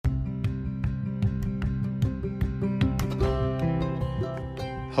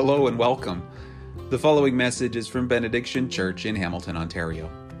Hello and welcome. The following message is from Benediction Church in Hamilton, Ontario.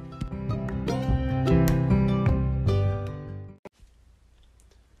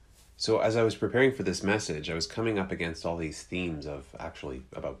 So as I was preparing for this message, I was coming up against all these themes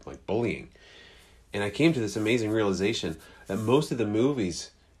about bullying. And I came to this amazing realization that most of the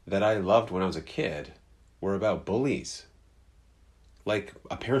movies that I loved when I was a kid were about bullies. Like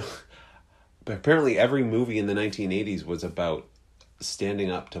apparently every movie in the 1980s was about standing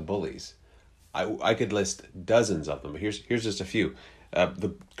up to bullies. I could list dozens of them, but here's just a few.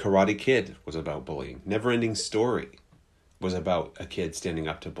 The Karate Kid was about bullying. Neverending Story was about a kid standing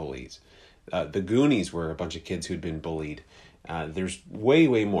up to bullies. The Goonies were a bunch of kids who'd been bullied. There's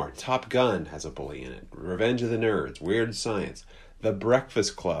way more. Top Gun has a bully in it. Revenge of the Nerds, Weird Science. The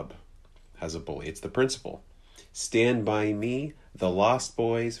Breakfast Club has a bully. It's the principal. Stand By Me, The Lost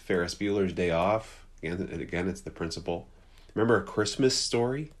Boys, Ferris Bueller's Day Off. Again, it's the principal. Remember A Christmas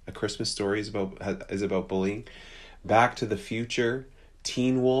Story? A Christmas Story is about bullying. Back to the Future,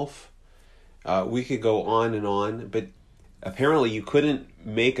 Teen Wolf. We could go on and on, but apparently you couldn't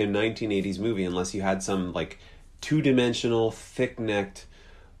make a 1980s movie unless you had some two-dimensional, thick-necked,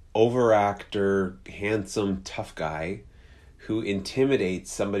 overactor, handsome, tough guy who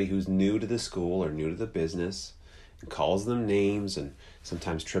intimidates somebody who's new to the school or new to the business and calls them names and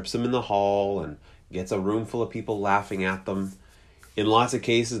sometimes trips them in the hall and gets a room full of people laughing at them. In lots of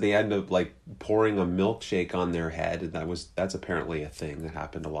cases, they end up pouring a milkshake on their head, and that's apparently a thing that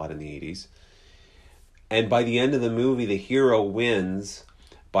happened a lot in the 80s. And by the end of the movie, the hero wins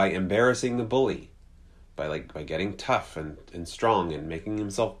by embarrassing the bully, by getting tough and strong and making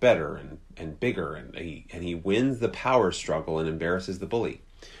himself better and bigger, and he wins the power struggle and embarrasses the bully.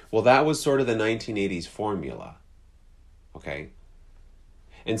 Well, that was sort of the 1980s formula, okay?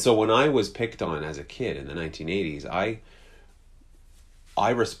 And so when I was picked on as a kid in the 1980s, I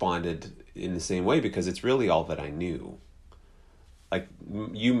responded in the same way because it's really all that I knew.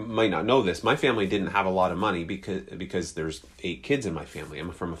 You might not know this. My family didn't have a lot of money because there's 8 kids in my family.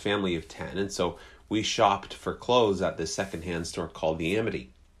 I'm from a family of 10. And so we shopped for clothes at this secondhand store called the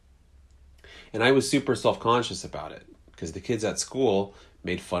Amity. And I was super self-conscious about it because the kids at school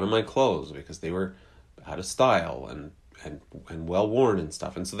made fun of my clothes because they were out of style and well worn and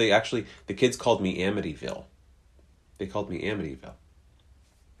stuff. And so the kids called me Amityville. They called me Amityville.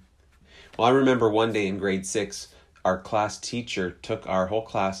 Well, I remember one day in grade 6, our class teacher took our whole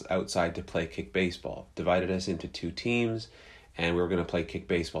class outside to play kick baseball, divided us into 2 teams, and we were going to play kick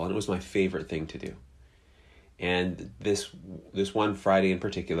baseball, and it was my favorite thing to do. And this one Friday in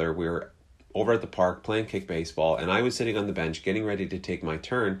particular, we were over at the park playing kick baseball, and I was sitting on the bench getting ready to take my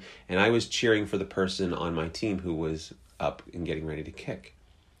turn, and I was cheering for the person on my team who was up and getting ready to kick.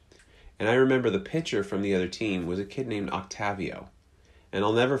 And I remember the pitcher from the other team was a kid named Octavio, and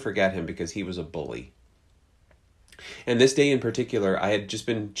I'll never forget him because he was a bully. And this day in particular, I had just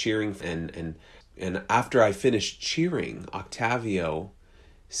been cheering, and after I finished cheering, Octavio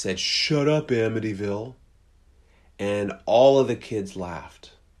said, "Shut up, Amityville." And all of the kids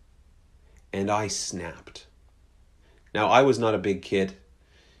laughed. And I snapped. Now, I was not a big kid,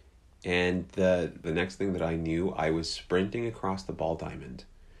 and the next thing that I knew, I was sprinting across the ball diamond.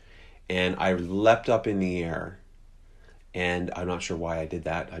 And I leapt up in the air. And I'm not sure why I did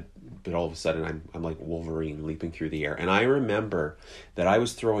that, but all of a sudden I'm like Wolverine leaping through the air. And I remember that I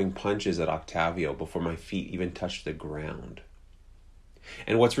was throwing punches at Octavio before my feet even touched the ground.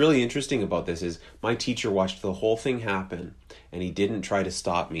 And what's really interesting about this is my teacher watched the whole thing happen, and he didn't try to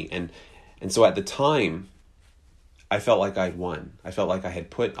stop me. And so at the time, I felt like I'd won. I felt like I had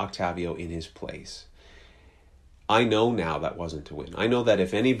put Octavio in his place. I know now that wasn't to win. I know that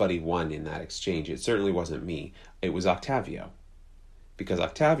if anybody won in that exchange, it certainly wasn't me. It was Octavio. Because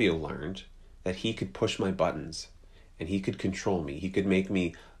Octavio learned that he could push my buttons and he could control me. He could make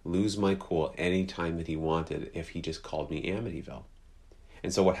me lose my cool any time that he wanted if he just called me Amityville.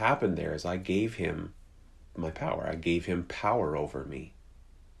 And so what happened there is I gave him my power. I gave him power over me.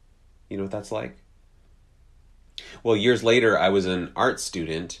 You know what that's like? Well, years later, I was an art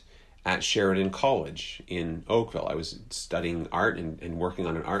student at Sheridan College in Oakville. I was studying art and working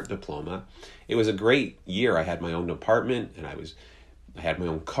on an art diploma. It was a great year. I had my own apartment, and I had my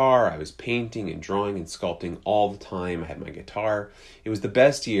own car. I was painting and drawing and sculpting all the time. I had my guitar. It was the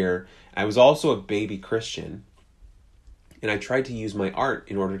best year. I was also a baby Christian, and I tried to use my art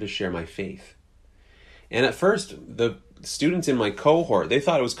in order to share my faith. And at first, the students in my cohort, they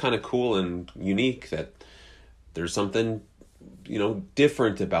thought it was kind of cool and unique that there's something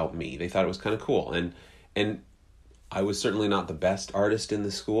different about me. They thought it was kind of cool. And I was certainly not the best artist in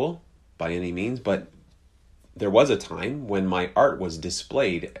the school by any means, but there was a time when my art was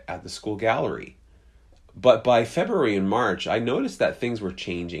displayed at the school gallery. But by February and March, I noticed that things were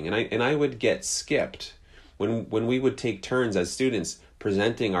changing, and I would get skipped when we would take turns as students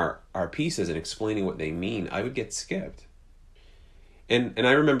presenting our pieces and explaining what they mean. I would get skipped. And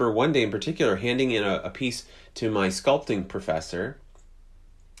I remember one day in particular handing in a piece to my sculpting professor,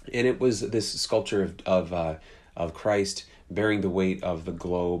 and it was this sculpture of Christ bearing the weight of the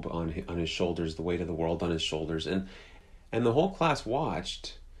globe on his shoulders, the weight of the world on his shoulders, and the whole class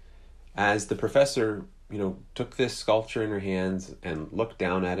watched as the professor, took this sculpture in her hands and looked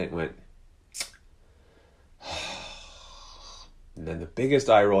down at it and went, and then the biggest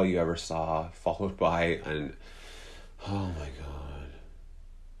eye roll you ever saw, followed by an, oh my God.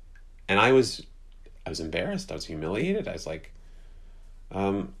 And I was embarrassed. I was humiliated. I was like,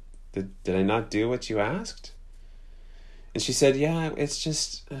 did I not do what you asked? And she said, yeah, it's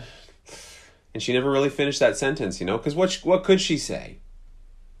just, and she never really finished that sentence, because what could she say?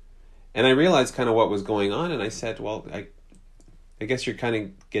 And I realized kind of what was going on, and I said, well, I guess you're kind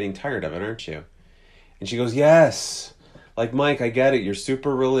of getting tired of it, aren't you? And she goes, yes. Like, Mike, I get it. You're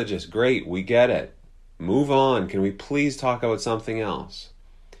super religious. Great, we get it. Move on. Can we please talk about something else?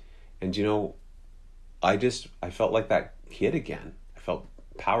 And I felt like that kid again. I felt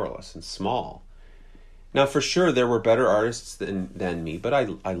powerless and small. Now, for sure, there were better artists than me, but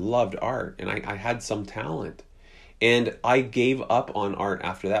I loved art, and I had some talent. And I gave up on art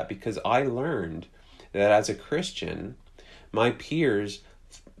after that because I learned that as a Christian, my peers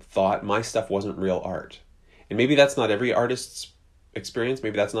thought my stuff wasn't real art. And maybe that's not every artist's experience.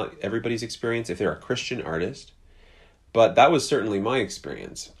 Maybe that's not everybody's experience if they're a Christian artist. But that was certainly my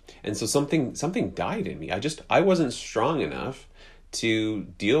experience. And so something died in me. I wasn't strong enough to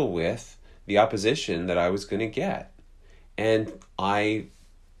deal with the opposition that I was going to get. And I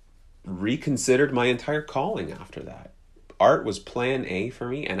reconsidered my entire calling after that. Art was plan A for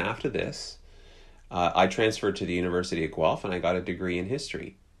me, and after this, I transferred to the University of Guelph and I got a degree in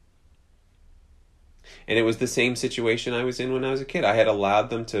history. And it was the same situation I was in when I was a kid. I had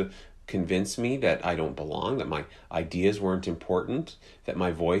allowed them to convince me that I don't belong, that my ideas weren't important, that my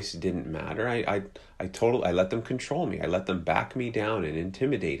voice didn't matter. I let them control me. I let them back me down and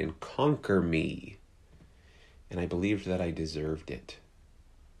intimidate and conquer me. And I believed that I deserved it.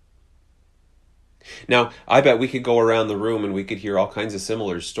 Now, I bet we could go around the room and we could hear all kinds of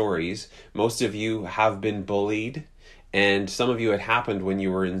similar stories. Most of you have been bullied, and some of you it happened when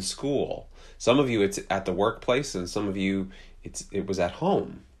you were in school. Some of you it's at the workplace, and some of you it was at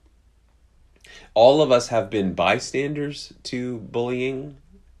home. All of us have been bystanders to bullying,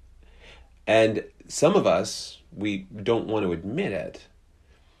 and some of us, we don't want to admit it,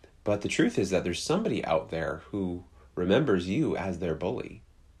 but the truth is that there's somebody out there who remembers you as their bully.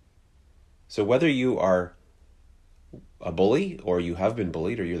 So whether you are a bully or you have been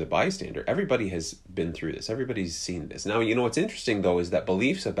bullied or you're the bystander, everybody has been through this. Everybody's seen this. Now, what's interesting, though, is that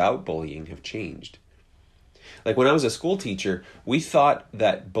beliefs about bullying have changed. Like when I was a school teacher, we thought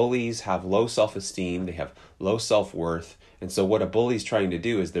that bullies have low self-esteem, they have low self-worth, and so what a bully's trying to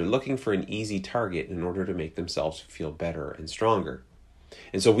do is they're looking for an easy target in order to make themselves feel better and stronger.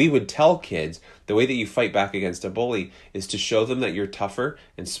 And so we would tell kids the way that you fight back against a bully is to show them that you're tougher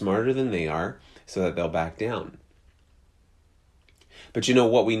and smarter than they are so that they'll back down. But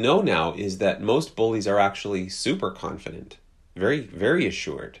what we know now is that most bullies are actually super confident, very, very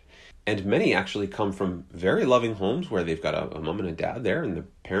assured. And many actually come from very loving homes where they've got a mom and a dad there and the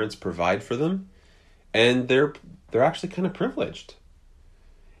parents provide for them. And they're actually kind of privileged.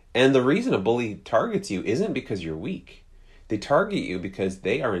 And the reason a bully targets you isn't because you're weak. They target you because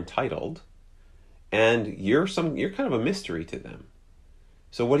they are entitled and you're kind of a mystery to them.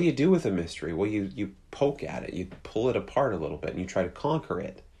 So what do you do with a mystery? Well, you poke at it, you pull it apart a little bit and you try to conquer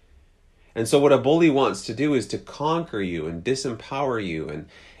it. And so what a bully wants to do is to conquer you and disempower you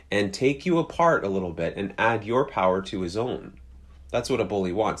and take you apart a little bit and add your power to his own. That's what a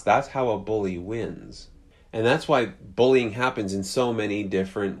bully wants. That's how a bully wins. And that's why bullying happens in so many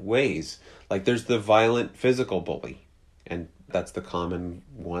different ways. Like there's the violent physical bully. And that's the common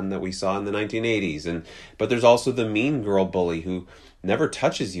one that we saw in the 1980s. But there's also the mean girl bully who never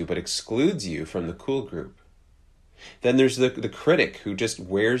touches you but excludes you from the cool group. Then there's the critic who just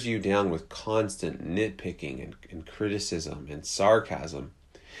wears you down with constant nitpicking and criticism and sarcasm.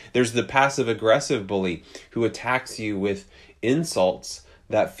 There's the passive-aggressive bully who attacks you with insults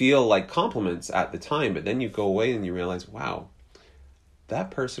that feel like compliments at the time, but then you go away and you realize, wow, that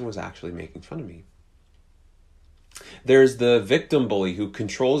person was actually making fun of me. There's the victim bully who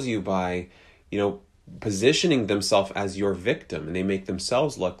controls you by, positioning themselves as your victim, and they make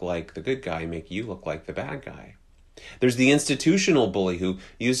themselves look like the good guy, make you look like the bad guy. There's the institutional bully who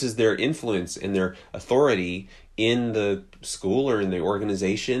uses their influence and their authority in the school or in the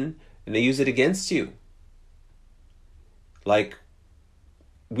organization, and they use it against you. Like,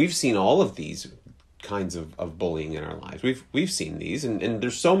 we've seen all of these kinds of bullying in our lives. We've seen these, and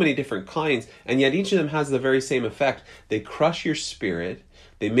there's so many different kinds, and yet each of them has the very same effect. They crush your spirit.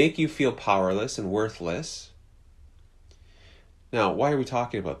 They make you feel powerless and worthless. Now, why are we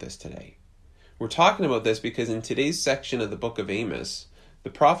talking about this today? We're talking about this because in today's section of the book of Amos,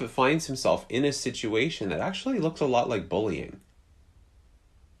 the prophet finds himself in a situation that actually looks a lot like bullying.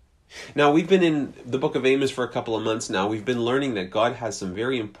 Now, we've been in the book of Amos for a couple of months now. We've been learning that God has some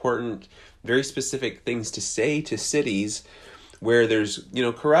very important, very specific things to say to cities where there's,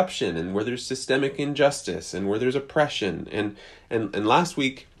 corruption, and where there's systemic injustice, and where there's oppression. And last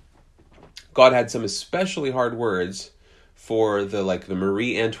week, God had some especially hard words for the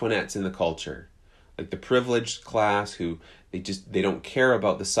Marie Antoinettes in the culture, like the privileged class who they don't care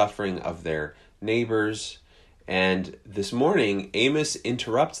about the suffering of their neighbors. And this morning, Amos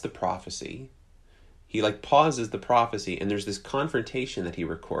interrupts the prophecy. He pauses the prophecy, and there's this confrontation that he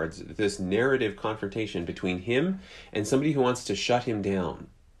records, this narrative confrontation between him and somebody who wants to shut him down.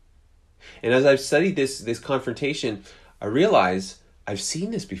 And as I've studied this confrontation, I realize I've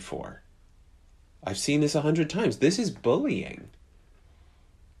seen this before. I've seen this 100 times. This is bullying.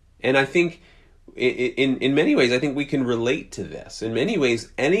 And I think in many ways, I think we can relate to this. In many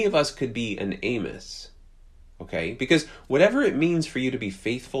ways, any of us could be an Amos. Okay? Because whatever it means for you to be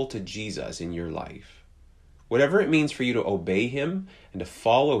faithful to Jesus in your life, whatever it means for you to obey him and to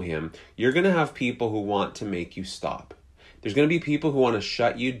follow him, you're going to have people who want to make you stop. There's going to be people who want to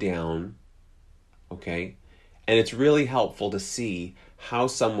shut you down. Okay? And it's really helpful to see how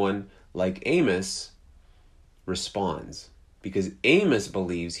someone like Amos responds. Because Amos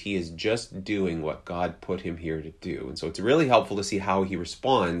believes he is just doing what God put him here to do. And so it's really helpful to see how he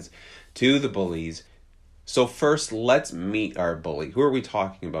responds to the bullies. So first, let's meet our bully. Who are we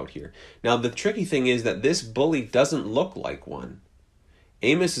talking about here? Now, the tricky thing is that this bully doesn't look like one.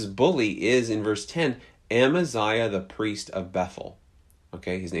 Amos's bully is, in verse 10, Amaziah the priest of Bethel.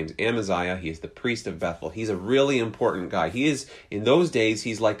 Okay, his name's Amaziah. He is the priest of Bethel. He's a really important guy. He is, in those days,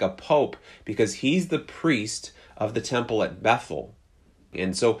 he's like a pope because he's the priest of the temple at Bethel.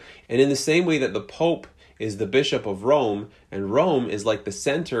 And in the same way that the Pope is the Bishop of Rome, and Rome is like the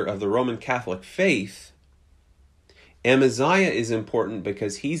center of the Roman Catholic faith, Amaziah is important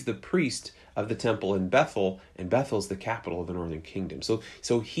because he's the priest of the temple in Bethel, and Bethel's the capital of the northern kingdom.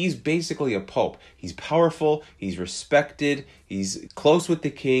 So he's basically a pope. He's powerful, he's respected, he's close with the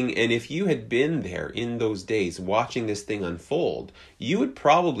king, and if you had been there in those days watching this thing unfold, you would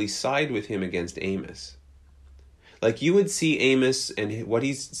probably side with him against Amos. You would see Amos and what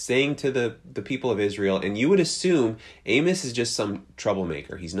he's saying to the people of Israel, and you would assume Amos is just some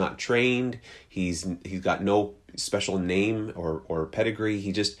troublemaker. He's not trained. He's got no special name or pedigree.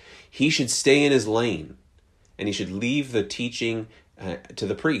 He should stay in his lane, and he should leave the teaching to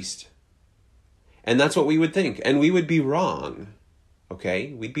the priest. And that's what we would think, and we would be wrong.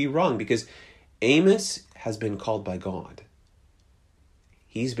 Okay, we'd be wrong because Amos has been called by God.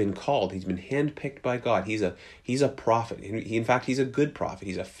 He's been called. He's been handpicked by God. He's a prophet. In fact, he's a good prophet.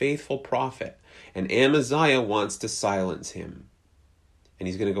 He's a faithful prophet. And Amaziah wants to silence him. And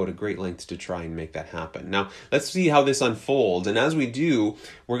he's going to go to great lengths to try and make that happen. Now, let's see how this unfolds. And as we do,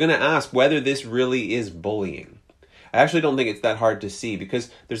 we're going to ask whether this really is bullying. I actually don't think it's that hard to see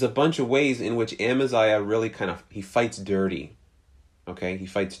because there's a bunch of ways in which Amaziah really he fights dirty. Okay, he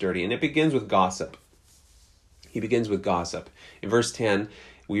fights dirty. And it begins with gossip. He begins with gossip. In verse 10,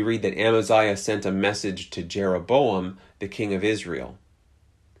 we read that Amaziah sent a message to Jeroboam, the king of Israel.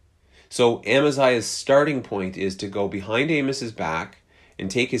 So Amaziah's starting point is to go behind Amos's back and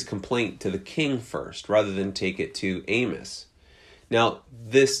take his complaint to the king first, rather than take it to Amos. Now,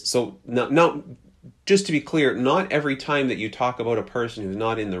 just to be clear, not every time that you talk about a person who's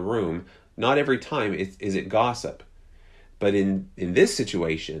not in the room, not every time is it gossip. But in this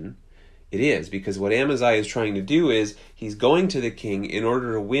situation, it is, because what Amaziah is trying to do is he's going to the king in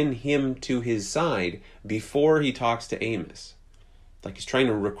order to win him to his side before he talks to Amos. He's trying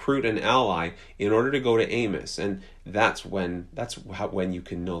to recruit an ally in order to go to Amos, and that's when you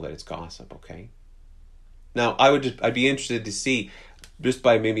can know that it's gossip. Okay. Now I'd be interested to see, just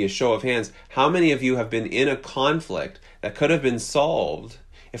by maybe a show of hands, how many of you have been in a conflict that could have been solved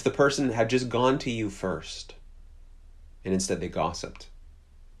if the person had just gone to you first, and instead they gossiped.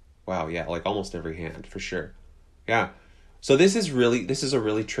 Wow, yeah, almost every hand, for sure. Yeah. So this is a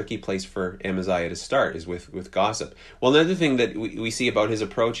really tricky place for Amaziah to start, is with gossip. Well, another thing that we see about his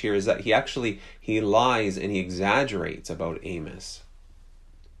approach here is that he lies and he exaggerates about Amos.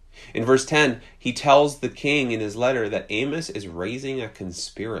 In verse 10, he tells the king in his letter that Amos is raising a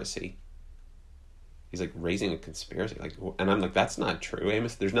conspiracy. He's like, raising a conspiracy? And I'm like, that's not true.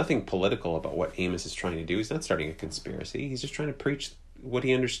 Amos, there's nothing political about what Amos is trying to do. He's not starting a conspiracy. He's just trying to preach what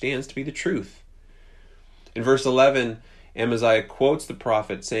he understands to be the truth. In verse 11, Amaziah quotes the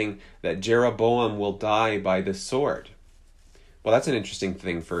prophet saying that Jeroboam will die by the sword. Well, that's an interesting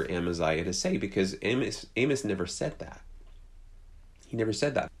thing for Amaziah to say, because Amos never said that. He never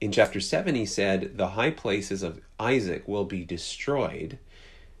said that. In chapter 7, he said, the high places of Isaac will be destroyed.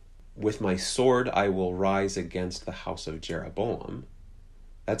 With my sword I will rise against the house of Jeroboam.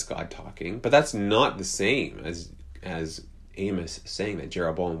 That's God talking. But that's not the same as Amos saying that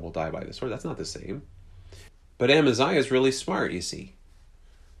Jeroboam will die by the sword. That's not the same. But Amaziah is really smart, you see.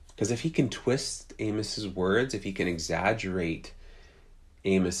 Because if he can twist Amos's words, if he can exaggerate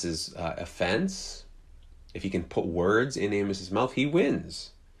Amos's offense, if he can put words in Amos's mouth, he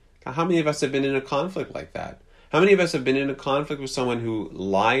wins. How many of us have been in a conflict like that? How many of us have been in a conflict with someone who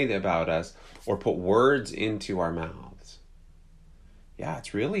lied about us or put words into our mouths? Yeah,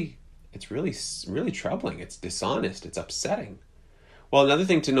 it's really troubling. It's dishonest. It's upsetting. Well, another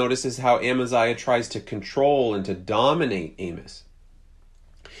thing to notice is how Amaziah tries to control and to dominate Amos.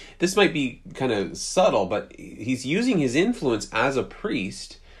 This might be kind of subtle, but he's using his influence as a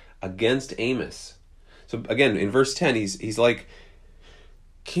priest against Amos. So again, in verse 10, he's like,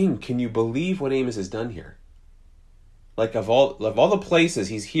 King, can you believe what Amos has done here? Like, of all the places,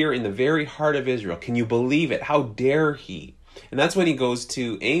 he's here in the very heart of Israel. Can you believe it? How dare he? And that's when he goes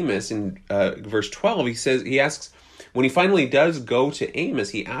to Amos in verse 12. He asks, when he finally does go to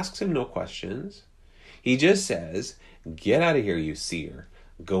Amos, he asks him no questions. He just says, get out of here, you seer.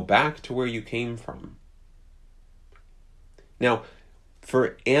 Go back to where you came from. Now,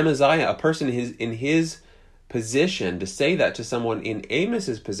 for Amaziah, a person in his position, to say that to someone in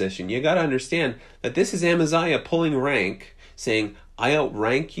Amos's position, you got to understand that this is Amaziah pulling rank, saying, I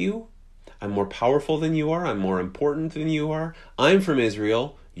outrank you. I'm more powerful than you are. I'm more important than you are. I'm from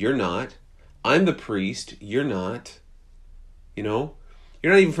Israel. You're not. I'm the priest. You're not. You know,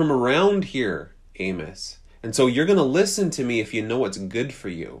 you're not even from around here, Amos. And so you're going to listen to me if you know what's good for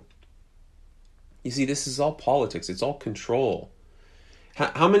you. You see, this is all politics. It's all control.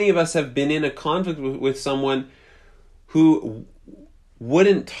 How many of us have been in a conflict with someone who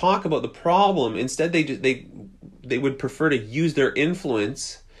wouldn't talk about the problem? Instead, they would prefer to use their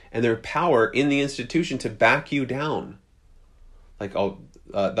influence and their power in the institution to back you down. Like,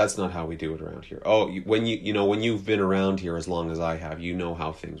 that's not how we do it around here. Oh, when you've been around here as long as I have, you know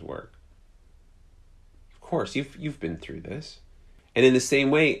how things work. Of course, you've been through this. And in the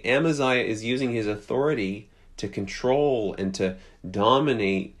same way, Amaziah is using his authority to control and to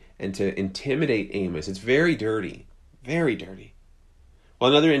dominate and to intimidate Amos. It's very dirty. Very dirty. Well,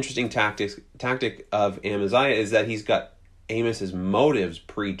 another interesting tactic of Amaziah is that he's got Amos's motives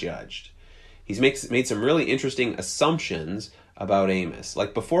prejudged. He's made some really interesting assumptions about Amos.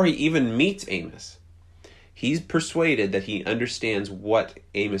 Like, before he even meets Amos, he's persuaded that he understands what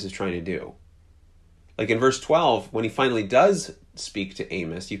Amos is trying to do. Like in verse 12, when he finally does speak to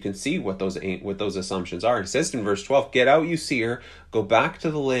Amos, you can see what those assumptions are. He says in verse 12, get out, you seer, go back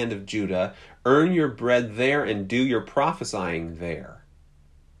to the land of Judah, earn your bread there, and do your prophesying there.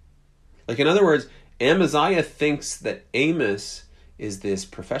 Like, in other words, Amaziah thinks that Amos is this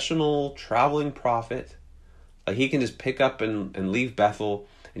professional traveling prophet. Like, he can just pick up and leave Bethel,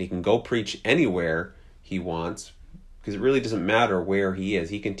 and he can go preach anywhere he wants, because it really doesn't matter where he is.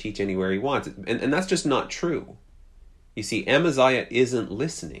 He can teach anywhere he wants. And that's just not true. You see, Amaziah isn't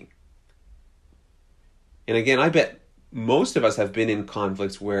listening. And again, I bet most of us have been in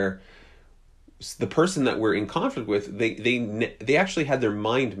conflicts where the person that we're in conflict with, they actually had their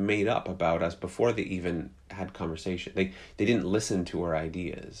mind made up about us before they even had conversation. They didn't listen to our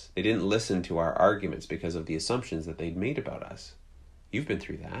ideas. They didn't listen to our arguments because of the assumptions that they'd made about us. You've been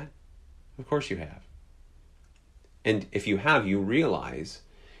through that. Of course you have. And if you have, you realize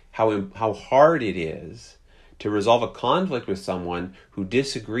how hard it is to resolve a conflict with someone who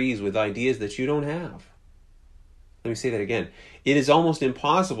disagrees with ideas that you don't have. Let me say that again. It is almost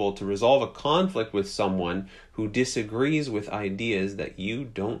impossible to resolve a conflict with someone who disagrees with ideas that you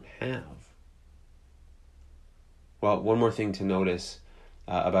don't have. Well, one more thing to notice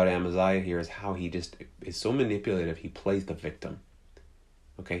about Amaziah here is how he just is so manipulative. He plays the victim.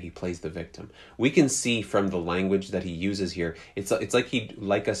 Okay, he plays the victim. We can see from the language that he uses here, it's like he'd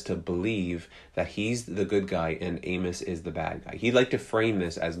like us to believe that he's the good guy and Amos is the bad guy. He'd like to frame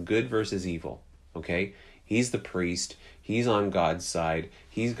this as good versus evil. Okay, he's the priest. He's on God's side.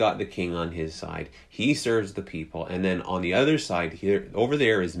 He's got the king on his side. He serves the people. And then on the other side, here, over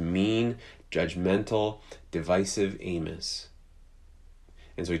there is mean, judgmental, divisive Amos.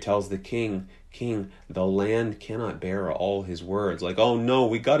 And so he tells the king, the land cannot bear all his words. Like, oh no,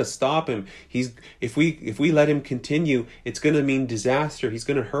 we got to stop him. If we let him continue, it's going to mean disaster. He's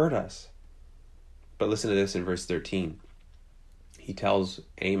going to hurt us. But listen to this in verse 13. He tells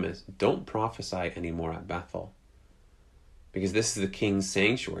Amos, don't prophesy anymore at Bethel, because this is the king's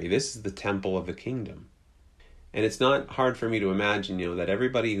sanctuary. This is the temple of the kingdom. And it's not hard for me to imagine, that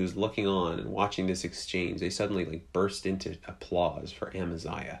everybody who's looking on and watching this exchange, they suddenly burst into applause for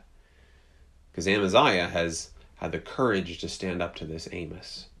Amaziah. Because Amaziah has had the courage to stand up to this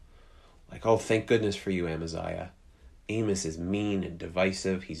Amos. Like, oh, thank goodness for you, Amaziah. Amos is mean and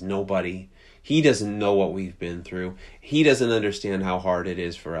divisive. He's nobody. He doesn't know what we've been through. He doesn't understand how hard it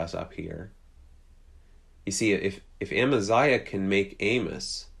is for us up here. You see, if Amaziah can make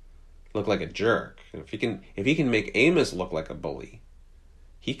Amos look like a jerk, if he can make Amos look like a bully,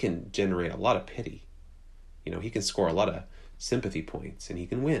 he can generate a lot of pity. He can score a lot of sympathy points and he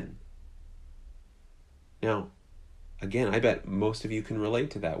can win. Now, again, I bet most of you can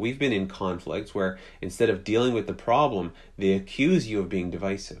relate to that. We've been in conflicts where instead of dealing with the problem, they accuse you of being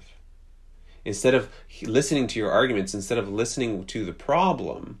divisive. Instead of listening to your arguments, instead of listening to the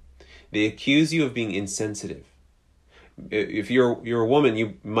problem, they accuse you of being insensitive. If you're a woman,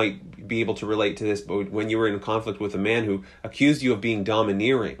 you might be able to relate to this, but when you were in conflict with a man who accused you of being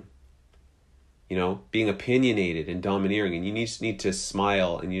domineering, being opinionated and domineering, and you just need to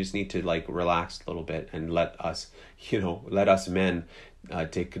smile and you just need to relax a little bit and let us men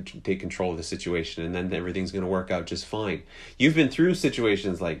take control of the situation, and then everything's going to work out just fine. You've been through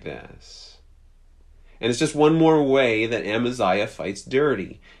situations like this. And it's just one more way that Amaziah fights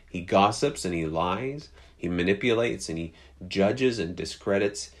dirty. He gossips and he lies. He manipulates and he judges and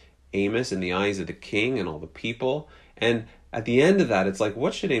discredits Amos in the eyes of the king and all the people. And at the end of that, it's like,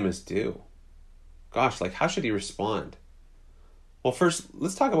 what should Amos do? Gosh, how should he respond? Well, first,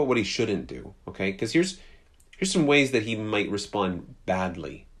 let's talk about what he shouldn't do, okay? Because here's some ways that he might respond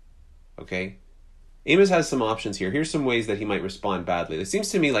badly, okay? Amos has some options here. Here's some ways that he might respond badly. It seems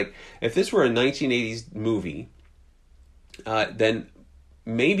to me like if this were a 1980s movie, then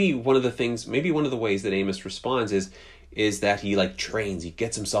maybe one of the ways that Amos responds is that he trains, he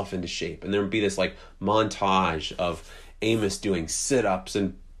gets himself into shape. And there would be this montage of Amos doing sit-ups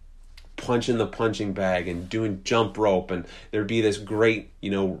and punching the punching bag and doing jump rope, and there'd be this great,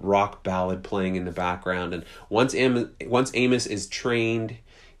 rock ballad playing in the background. And once Amos is trained,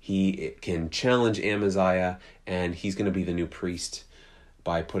 he can challenge Amaziah, and he's going to be the new priest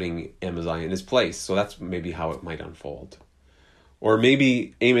by putting Amaziah in his place. So that's maybe how it might unfold. Or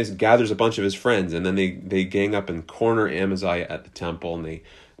maybe Amos gathers a bunch of his friends, and then they gang up and corner Amaziah at the temple, and they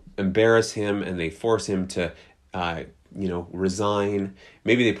embarrass him, and they force him to, resign.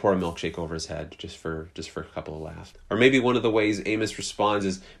 Maybe they pour a milkshake over his head just for a couple of laughs. Or maybe one of the ways Amos responds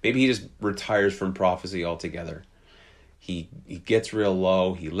is maybe he just retires from prophecy altogether. He gets real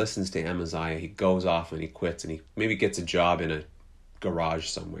low. He listens to Amaziah. He goes off and he quits, and he maybe gets a job in a garage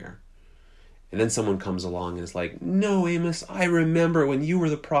somewhere. And then someone comes along and is like, no, Amos, I remember when you were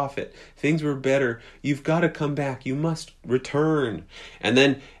the prophet. Things were better. You've got to come back. You must return. And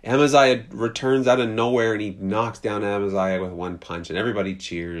then Amaziah returns out of nowhere, and he knocks down Amaziah with one punch, and everybody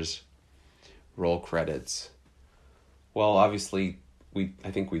cheers. Roll credits. Well, obviously, I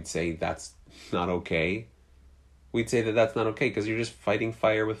think we'd say that's not okay. We'd say that that's not okay because you're just fighting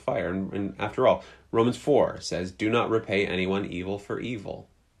fire with fire. And after all, Romans 4 says, do not repay anyone evil for evil.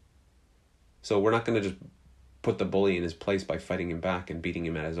 So we're not going to just put the bully in his place by fighting him back and beating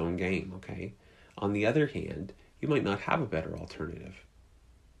him at his own game, okay? On the other hand, you might not have a better alternative.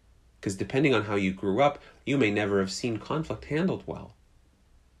 Because depending on how you grew up, you may never have seen conflict handled well.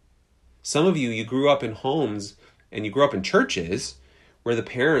 Some of you grew up in homes and you grew up in churches where the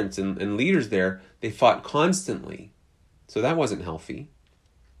parents and leaders there, they fought constantly. So that wasn't healthy.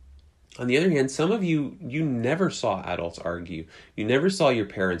 On the other hand, some of you never saw adults argue. You never saw your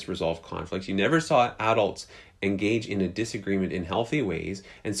parents resolve conflicts. You never saw adults engage in a disagreement in healthy ways.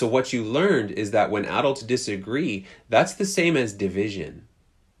 And so what you learned is that when adults disagree, that's the same as division.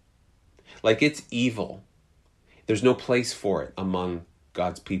 It's evil. There's no place for it among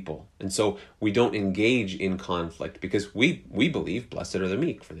God's people. And so we don't engage in conflict because we believe blessed are the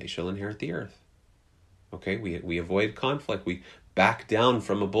meek, for they shall inherit the earth. Okay, we avoid conflict. We back down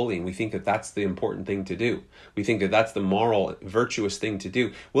from a bullying. We think that that's the important thing to do. We think that that's the moral, virtuous thing to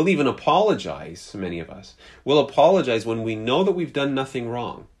do. We'll even apologize, many of us. We'll apologize when we know that we've done nothing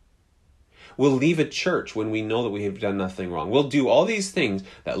wrong. We'll leave a church when we know that we have done nothing wrong. We'll do all these things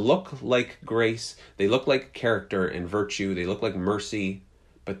that look like grace. They look like character and virtue. They look like mercy.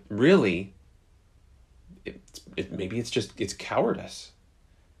 But really, maybe it's cowardice,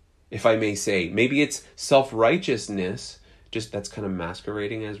 if I may say. Maybe it's self-righteousness, just that's kind of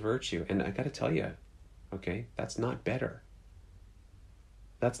masquerading as virtue. And I got to tell you, okay, that's not better.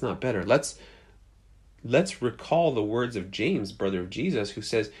 That's not better. Let's recall the words of James, brother of Jesus, who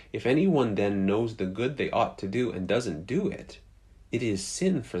says, if anyone then knows the good they ought to do and doesn't do it, it is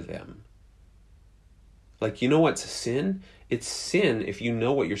sin for them. Like, you know what's sin? It's sin if you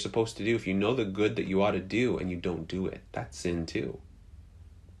know what you're supposed to do, if you know the good that you ought to do and you don't do it. That's sin too.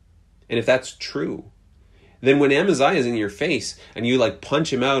 And if that's true, then when Amaziah is in your face and you like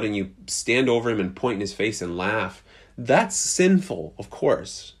punch him out and you stand over him and point in his face and laugh, that's sinful, of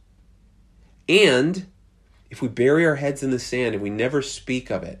course. And if we bury our heads in the sand and we never speak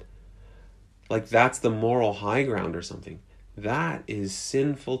of it, like that's the moral high ground or something, that is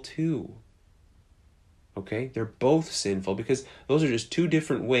sinful too. Okay? They're both sinful because those are just two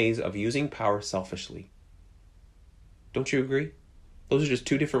different ways of using power selfishly. Don't you agree? Those are just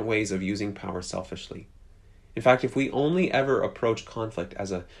two different ways of using power selfishly. In fact, if we only ever approach conflict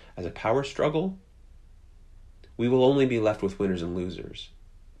as a power struggle, we will only be left with winners and losers.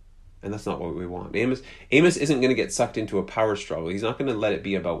 And that's not what we want. Amos isn't going to get sucked into a power struggle. He's not going to let it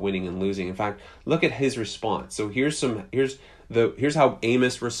be about winning and losing. In fact, look at his response. So here's how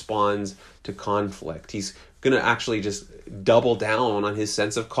Amos responds to conflict. He's going to actually just double down on his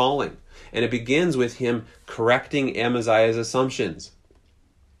sense of calling. And it begins with him correcting Amaziah's assumptions.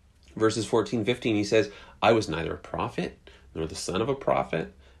 Verses 14-15, he says, I was neither a prophet nor the son of a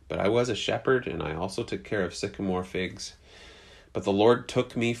prophet, but I was a shepherd, and I also took care of sycamore figs. But the Lord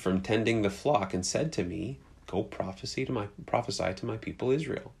took me from tending the flock and said to me, go prophesy to my people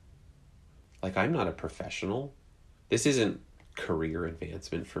Israel. Like, I'm not a professional. This isn't career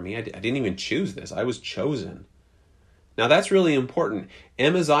advancement for me. I didn't even choose this. I was chosen. Now that's really important.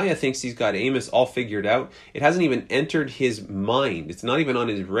 Amaziah thinks he's got Amos all figured out. It hasn't even entered his mind. It's not even on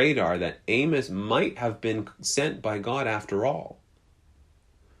his radar that Amos might have been sent by God after all.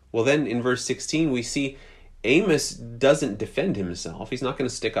 Well, then in verse 16, we see Amos doesn't defend himself. He's not going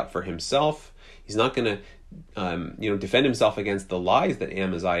to stick up for himself. He's not going to defend himself against the lies that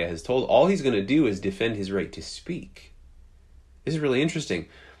Amaziah has told. All he's going to do is defend his right to speak. This is really interesting.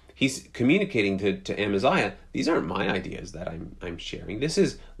 He's communicating to Amaziah, these aren't my ideas that I'm sharing. This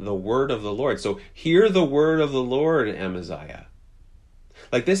is the word of the Lord. So hear the word of the Lord, Amaziah.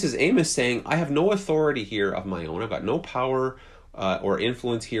 Like, this is Amos saying, I have no authority here of my own. I've got no power or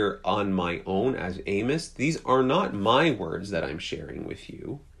influence here on my own as Amos. These are not my words that I'm sharing with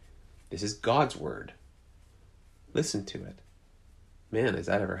you. This is God's word. Listen to it. Man, is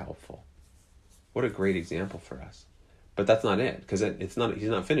that ever helpful? What a great example for us. But that's not it, because he's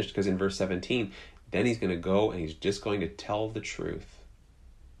not finished, because in verse 17, then he's going to go and he's just going to tell the truth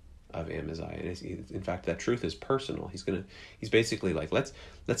of Amaziah. And in fact, that truth is personal. He's basically like, let's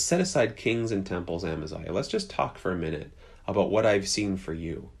set aside kings and temples, Amaziah. Let's just talk for a minute about what I've seen for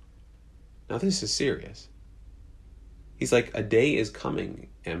you. Now this is serious. He's like, a day is coming,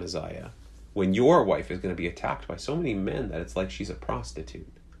 Amaziah, when your wife is going to be attacked by so many men that it's like she's a prostitute.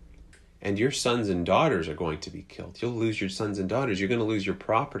 And your sons and daughters are going to be killed. You'll lose your sons and daughters. You're going to lose your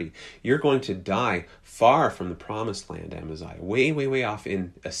property. You're going to die far from the promised land, Amaziah, way, way, way off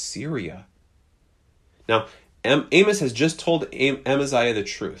in Assyria. Now, Amos has just told Amaziah the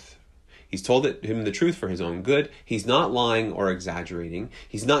truth. He's told him the truth for his own good. He's not lying or exaggerating.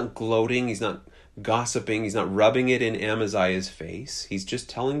 He's not gloating. He's not gossiping. He's not rubbing it in Amaziah's face. He's just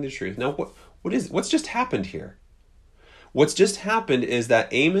telling the truth. Now, what's just happened here? What's just happened is that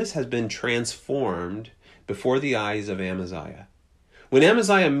Amos has been transformed before the eyes of Amaziah. When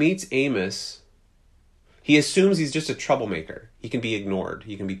Amaziah meets Amos, he assumes he's just a troublemaker. He can be ignored.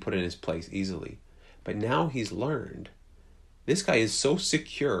 He can be put in his place easily. But now he's learned. This guy is so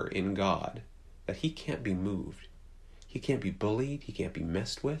secure in God that he can't be moved. He can't be bullied. He can't be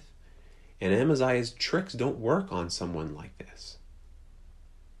messed with. And Amaziah's tricks don't work on someone like this.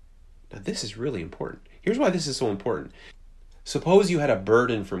 Now this is really important. Here's why this is so important. Suppose you had a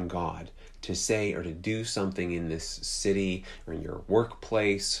burden from God to say or to do something in this city or in your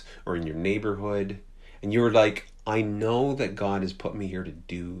workplace or in your neighborhood. And you were like, I know that God has put me here to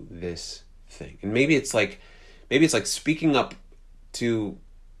do this thing. And maybe it's like speaking up to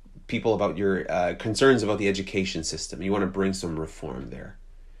people about your concerns about the education system. You want to bring some reform there.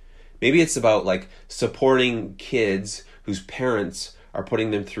 Maybe it's about like supporting kids whose parents are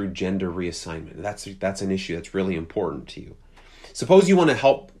putting them through gender reassignment. That's an issue that's really important to you. Suppose you want to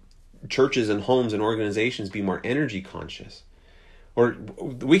help churches and homes and organizations be more energy conscious. Or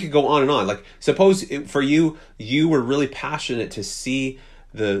we could go on and on. Like suppose for you were really passionate to see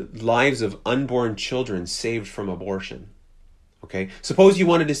the lives of unborn children saved from abortion. Okay? Suppose you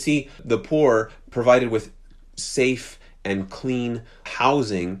wanted to see the poor provided with safe and clean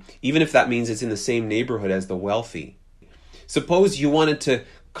housing, even if that means it's in the same neighborhood as the wealthy. Suppose you wanted to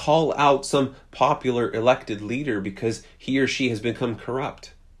call out some popular elected leader because he or she has become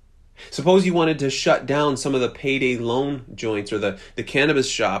corrupt. Suppose you wanted to shut down some of the payday loan joints or the cannabis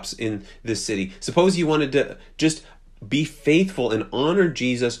shops in this city. Suppose you wanted to just be faithful and honor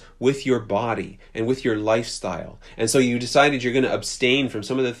Jesus with your body and with your lifestyle. And so you decided you're going to abstain from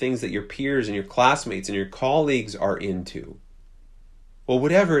some of the things that your peers and your classmates and your colleagues are into. Well,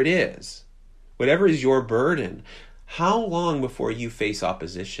 whatever it is, whatever is your burden, how long before you face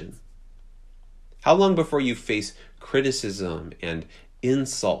opposition? How long before you face criticism and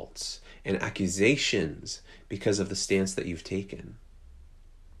insults and accusations because of the stance that you've taken?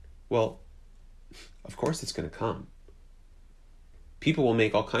 Well, of course it's going to come. People will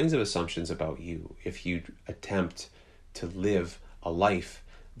make all kinds of assumptions about you if you attempt to live a life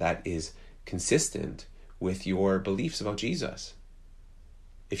that is consistent with your beliefs about Jesus.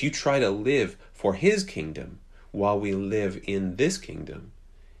 If you try to live for his kingdom while we live in this kingdom,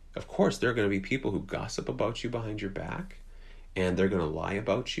 of course there are going to be people who gossip about you behind your back, and they're going to lie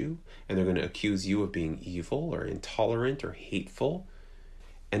about you, and they're going to accuse you of being evil or intolerant or hateful.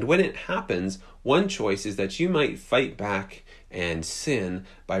 And when it happens, one choice is that you might fight back and sin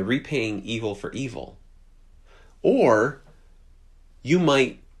by repaying evil for evil. Or you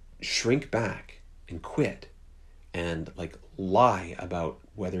might shrink back and quit and lie about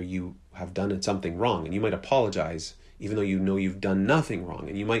whether you have done something wrong. And you might apologize even though you know you've done nothing wrong.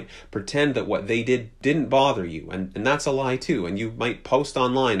 And you might pretend that what they did didn't bother you. And that's a lie too. And you might post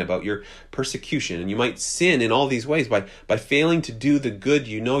online about your persecution. And you might sin in all these ways by failing to do the good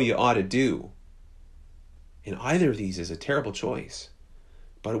you know you ought to do. And either of these is a terrible choice.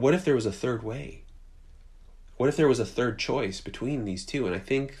 But what if there was a third way? What if there was a third choice between these two? And I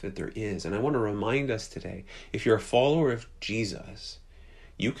think that there is. And I want to remind us today, if you're a follower of Jesus,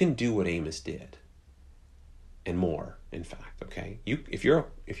 you can do what Amos did. And more, in fact, okay? If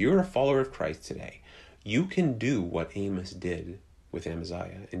you're a follower of Christ today, you can do what Amos did with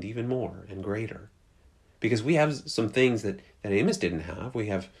Amaziah, and even more and greater. Because we have some things that Amos didn't have. We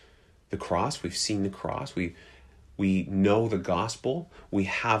have the cross. We've seen the cross. We know the gospel. We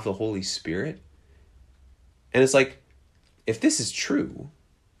have the Holy Spirit. And it's like, if this is true,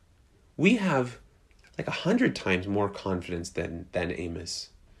 we have 100 times more confidence than Amos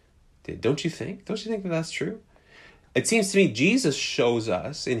did. Don't you think? Don't you think that that's true? It seems to me Jesus shows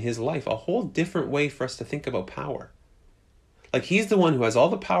us in his life a whole different way for us to think about power. He's the one who has all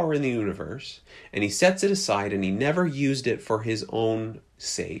the power in the universe, and he sets it aside, and he never used it for his own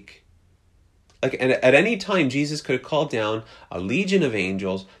sake. And at any time, Jesus could have called down a legion of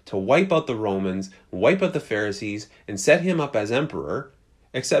angels to wipe out the Romans, wipe out the Pharisees, and set him up as emperor,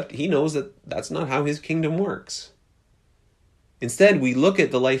 except he knows that that's not how his kingdom works. Instead, we look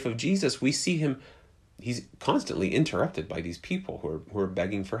at the life of Jesus, we see him, he's constantly interrupted by these people who are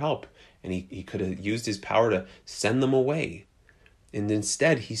begging for help. And he could have used his power to send them away. And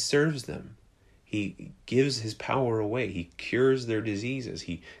instead, he serves them. He gives his power away. He cures their diseases.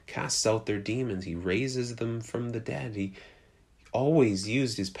 He casts out their demons. He raises them from the dead. He always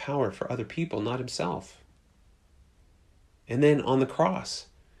used his power for other people, not himself. And then on the cross,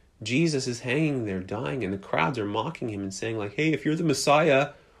 Jesus is hanging there dying, and the crowds are mocking him and saying hey, if you're the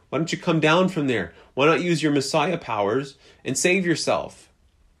Messiah, why don't you come down from there? Why not use your Messiah powers and save yourself?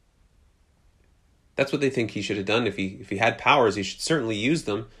 That's what they think he should have done. If he had powers, he should certainly use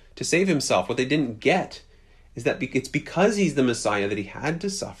them to save himself. What they didn't get is that it's because he's the Messiah that he had to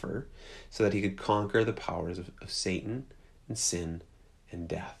suffer so that he could conquer the powers of Satan and sin and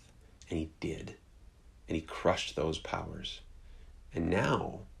death. And he did. And he crushed those powers. And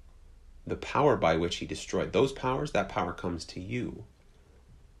now, the power by which he destroyed those powers, that power comes to you.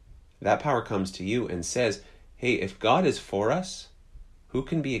 That power comes to you and says, hey, if God is for us, who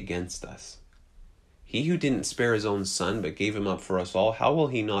can be against us? He who didn't spare his own son, but gave him up for us all, how will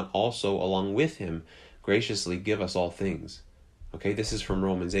he not also, along with him, graciously give us all things? Okay, this is from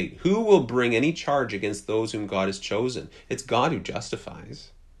Romans 8. Who will bring any charge against those whom God has chosen? It's God who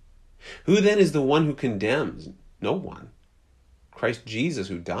justifies. Who then is the one who condemns? No one. Christ Jesus,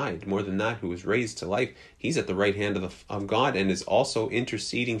 who died, more than that, who was raised to life. He's at the right hand of God and is also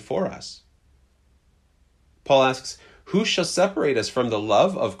interceding for us. Paul asks, who shall separate us from the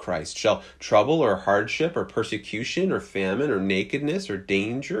love of Christ? Shall trouble or hardship or persecution or famine or nakedness or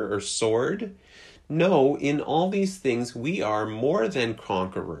danger or sword? No, in all these things we are more than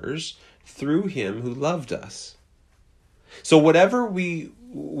conquerors through him who loved us. So whatever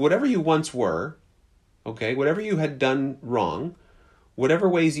you once were, okay, whatever you had done wrong, whatever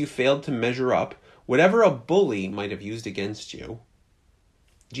ways you failed to measure up, whatever a bully might have used against you,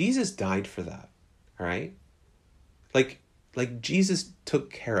 Jesus died for that, all right? Like Jesus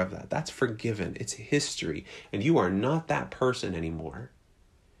took care of that. That's forgiven. It's history. And you are not that person anymore.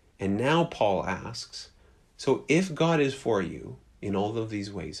 And now Paul asks, so if God is for you in all of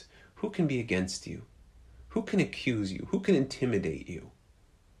these ways, who can be against you? Who can accuse you? Who can intimidate you?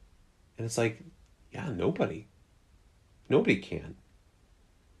 And it's like, yeah, nobody. Nobody can.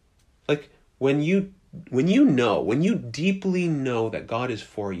 Like when you deeply know that God is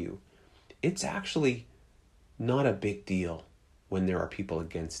for you, it's actually not a big deal when there are people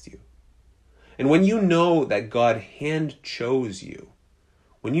against you. And when you know that God hand chose you,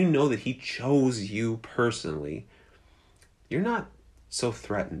 when you know that he chose you personally, you're not so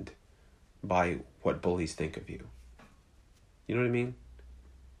threatened by what bullies think of you. You know what I mean?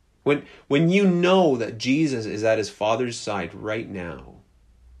 When you know that Jesus is at his Father's side right now,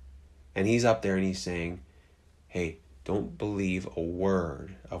 and he's up there and he's saying, hey, don't believe a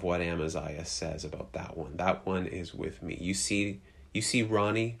word of what Amaziah says about that one. That one is with me. You see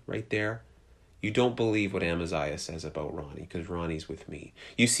Ronnie right there? You don't believe what Amaziah says about Ronnie because Ronnie's with me.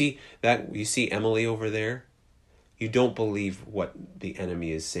 You see Emily over there? You don't believe what the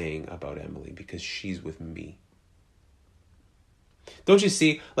enemy is saying about Emily because she's with me. Don't you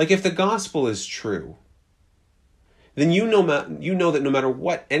see? Like if the gospel is true, then you know that no matter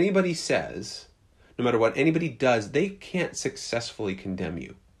what anybody says, no matter what anybody does, they can't successfully condemn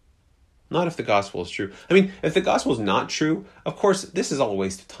you. Not if the gospel is true. I mean, if the gospel is not true, of course, this is all a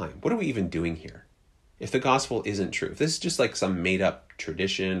waste of time. What are we even doing here? If the gospel isn't true, if this is just like some made up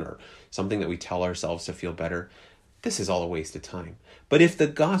tradition or something that we tell ourselves to feel better, this is all a waste of time. But if the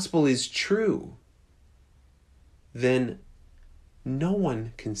gospel is true, then no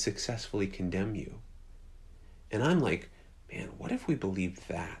one can successfully condemn you. And I'm like, man, what if we believed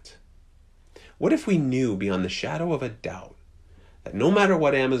that? What if we knew beyond the shadow of a doubt that no matter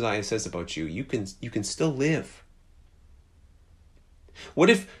what Amaziah says about you, you can still live? What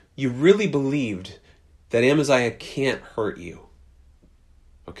if you really believed that Amaziah can't hurt you?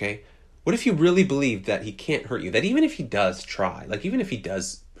 Okay? What if you really believed that he can't hurt you? That even if he does try, like even if he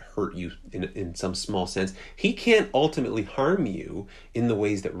does hurt you in some small sense, he can't ultimately harm you in the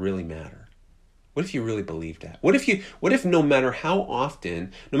ways that really matter. What if you really believed that? What if no matter how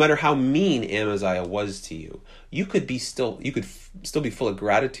often, no matter how mean Amaziah was to you, you could still be full of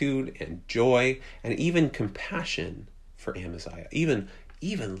gratitude and joy and even compassion for Amaziah, even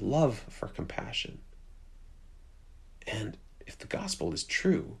love for compassion. And if the gospel is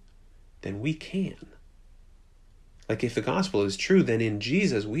true, then we can. Like if the gospel is true, then in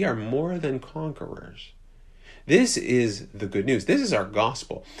Jesus we are more than conquerors. This is the good news. This is our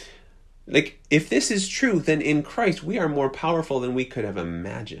gospel. Like, if this is true, then in Christ, we are more powerful than we could have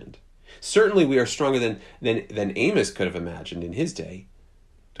imagined. Certainly, we are stronger than Amos could have imagined in his day.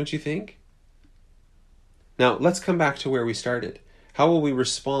 Don't you think? Now, let's come back to where we started. How will we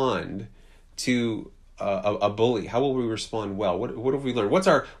respond to a bully? How will we respond well? What have we learned? What's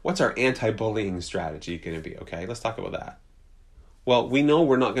our anti-bullying strategy going to be? Okay, let's talk about that. Well, we know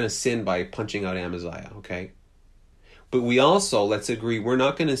we're not going to sin by punching out Amaziah, okay? But we also, let's agree, we're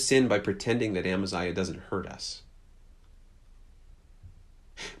not going to sin by pretending that Amaziah doesn't hurt us.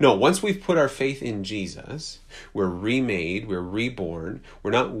 No, once we've put our faith in Jesus, we're remade, we're reborn,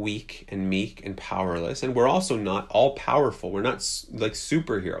 we're not weak and meek and powerless, and we're also not all-powerful. We're not like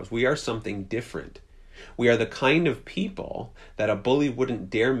superheroes. We are something different. We are the kind of people that a bully wouldn't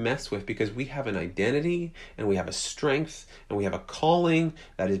dare mess with because we have an identity and we have a strength and we have a calling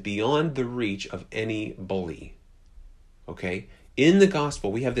that is beyond the reach of any bully. Okay? In the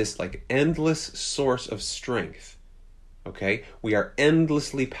gospel, we have this like endless source of strength. Okay? We are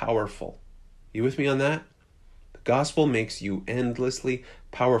endlessly powerful. You with me on that? The gospel makes you endlessly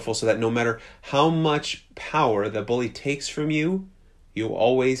powerful so that no matter how much power the bully takes from you, you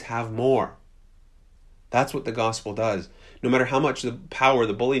always have more. That's what the gospel does. No matter how much the power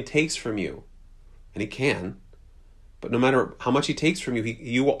the bully takes from you, and he can, but no matter how much he takes from you,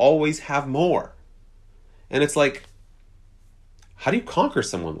 you will always have more. And it's like, how do you conquer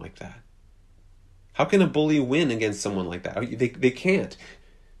someone like that? How can a bully win against someone like that? They can't.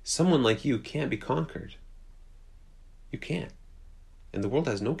 Someone like you can't be conquered. You can't. And the world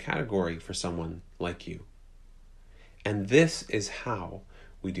has no category for someone like you. And this is how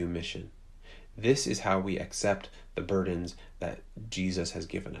we do mission. This is how we accept the burdens that Jesus has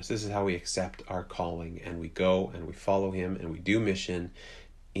given us. This is how we accept our calling, and we go and we follow him and we do mission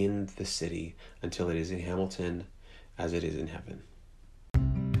in the city until it is in Hamilton as it is in heaven.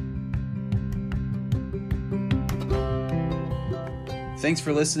 Thanks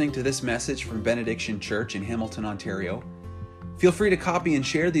for listening to this message from Benediction Church in Hamilton, Ontario. Feel free to copy and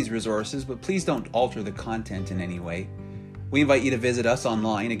share these resources, but please don't alter the content in any way. We invite you to visit us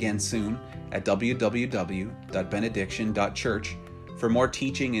online again soon at www.benediction.church for more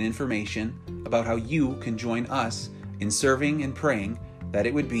teaching and information about how you can join us in serving and praying that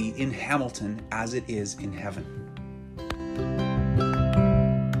it would be in Hamilton as it is in heaven.